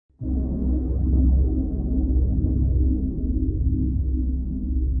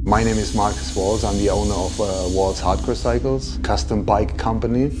My name is Marcus Walls. I'm the owner of Walls Hardcore Cycles, custom bike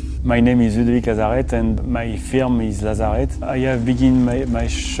company. My name is Ludovic Lazareth and my firm is Lazareth. I have begun my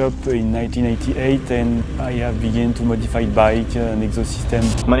shop in 1988 and I have begun to modify bike and exhaust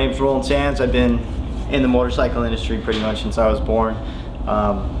system. My name is Roland Sands. I've been in the motorcycle industry pretty much since I was born.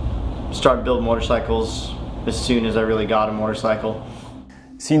 Started building motorcycles as soon as I really got a motorcycle.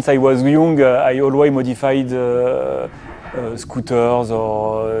 Since I was young, I always modified scooters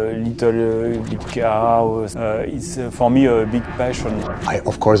or little big cars. It's for me a big passion.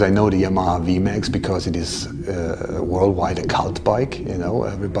 Of course I know the Yamaha VMAX because it is worldwide a cult bike, you know,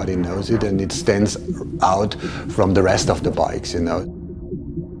 everybody knows it and it stands out from the rest of the bikes, you know.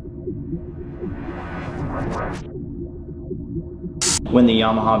 When the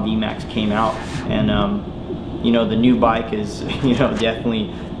Yamaha VMAX came out and you know, the new bike is, you know,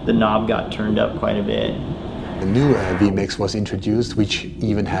 definitely the knob got turned up quite a bit. The new VMAX was introduced, which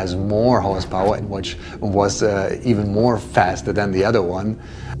even has more horsepower and which was even more faster than the other one.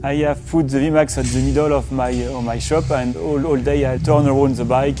 I have put the VMAX at the middle of my shop and all day I turn around the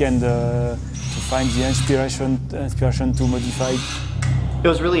bike and to find the inspiration to modify. It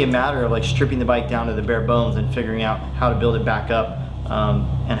was really a matter of like stripping the bike down to the bare bones and figuring out how to build it back up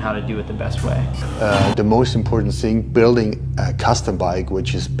and how to do it the best way. The most important thing building a custom bike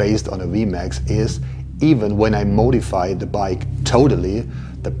which is based on a VMAX is even when I modify the bike totally,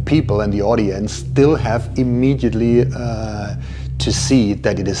 the people and the audience still have immediately to see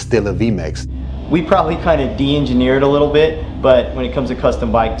that it is still a VMAX. We probably kind of de-engineered a little bit, but when it comes to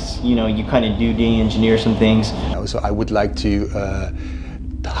custom bikes, you know, you kind of do de-engineer some things. So I would like to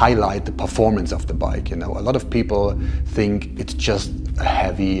highlight the performance of the bike. You know, a lot of people think it's just a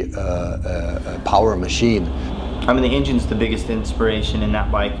heavy power machine. I mean, the engine's the biggest inspiration in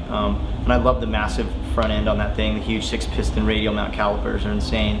that bike, and I love the massive front end on that thing. The huge 6-piston radial mount calipers are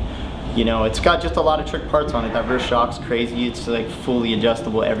insane. You know, it's got just a lot of trick parts on it. That rear shock's crazy. It's like fully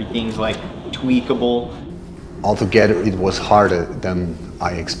adjustable. Everything's like tweakable. Altogether, it was harder than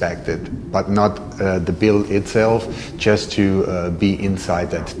I expected, but not the build itself, just to be inside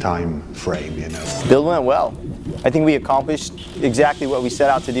that time frame, you know. Build went well. I think we accomplished exactly what we set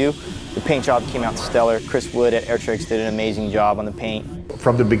out to do. The paint job came out stellar. Chris Wood at Airtrix did an amazing job on the paint.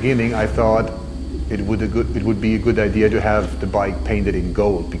 From the beginning, I thought it would be a good idea to have the bike painted in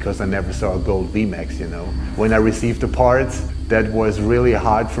gold because I never saw a gold VMAX, you know. When I received the parts, that was really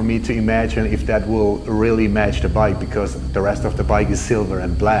hard for me to imagine if that will really match the bike because the rest of the bike is silver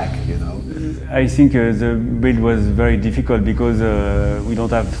and black, you know. I think the build was very difficult because we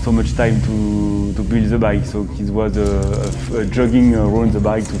don't have so much time to build the bike, so it was a jogging around the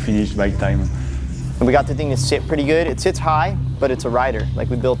bike to finish bike time. And we got the thing to sit pretty good. It sits high, but it's a rider. Like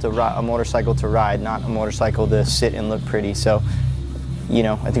we built a motorcycle to ride, not a motorcycle to sit and look pretty. So, you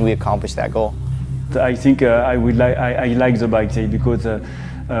know, I think we accomplished that goal. I think I like the bike because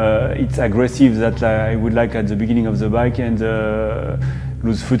it's aggressive that I would like at the beginning of the bike and it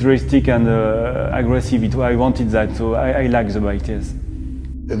was futuristic and aggressive. I wanted that, so I like the bike, yes.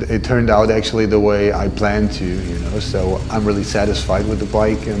 It turned out actually the way I planned to, you know, so I'm really satisfied with the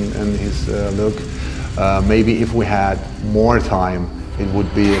bike and his look. Maybe if we had more time, it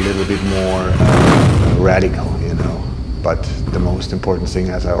would be a little bit more radical, you know. But the most important thing,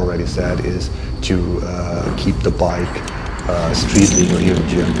 as I already said, is to keep the bike street legal here in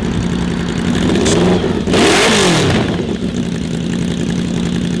Germany.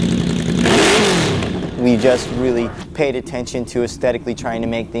 We just really paid attention to aesthetically trying to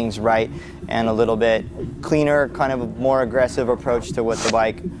make things right and a little bit cleaner, kind of a more aggressive approach to what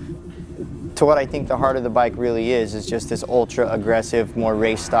I think the heart of the bike really is just this ultra aggressive, more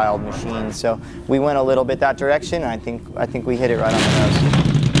race styled machine. So we went a little bit that direction and I think we hit it right on the nose.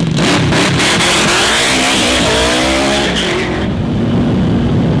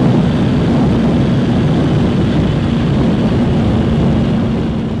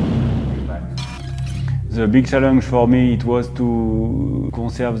 The big challenge for me it was to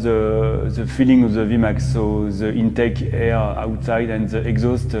conserve the feeling of the VMAX, so the intake air outside and the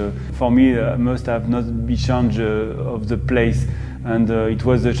exhaust for me must have not be changed of the place, and it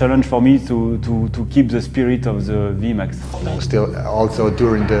was a challenge for me to keep the spirit of the VMAX. Still, also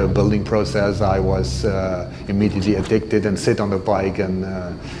during the building process, I was immediately addicted and sit on the bike and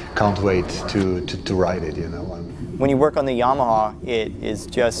can't wait to ride it, you know. When you work on the Yamaha,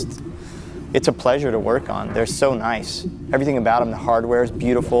 it's a pleasure to work on. They're so nice. Everything about them, the hardware is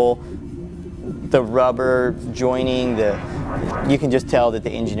beautiful. The rubber joining, you can just tell that the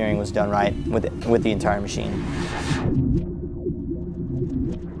engineering was done right with the entire machine.